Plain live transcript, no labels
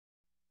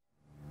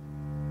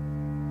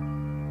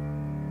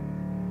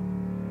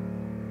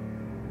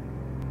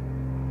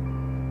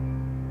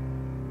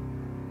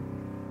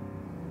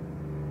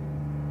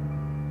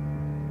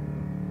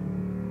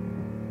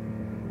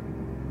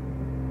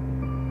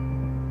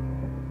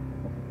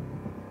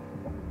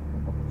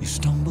You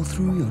stumble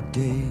through your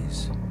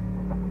days,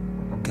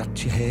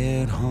 got your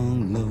head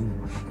hung low,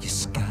 your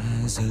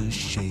sky's a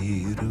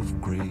shade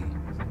of gray,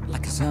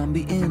 like a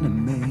zombie in a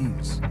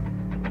maze.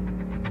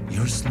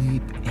 You're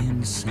asleep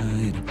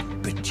inside,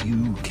 but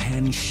you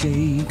can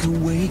shake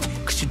awake,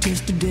 'cause you're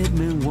just a dead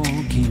man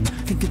walking,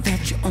 thinking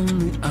that's your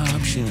only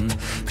option.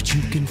 But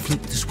you can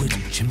flip the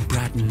switch and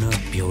brighten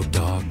up your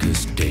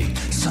darkest day.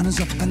 Sun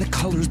is up and the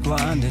color's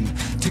blinding,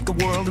 take a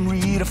world and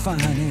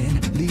redefine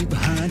it. Leave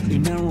behind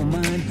your narrow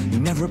mind,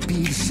 you'll never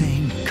be the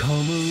same.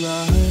 Come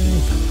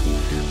alive,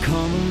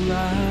 come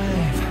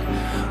alive,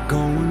 go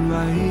and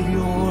light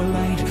your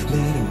light,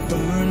 let it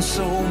burn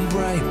so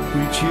bright,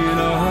 reaching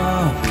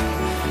up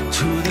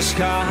to the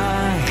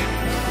sky,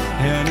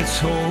 and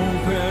it's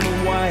open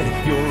wide,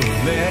 you're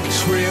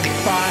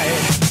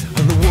electrified.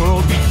 The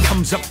world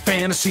becomes a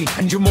fantasy,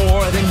 and you're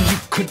more than you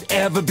could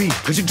ever be,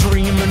 'cause you're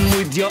dreaming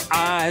with your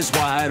eyes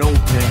wide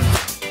open.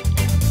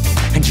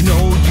 And you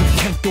know you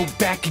can't go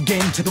back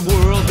again to the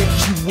world that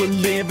you were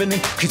living in,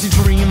 'cause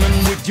you're dreaming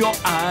with your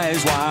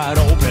eyes wide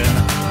open.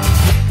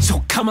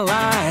 So come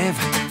alive.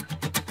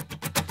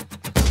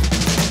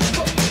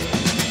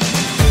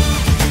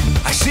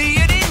 I see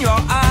it in your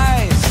eyes.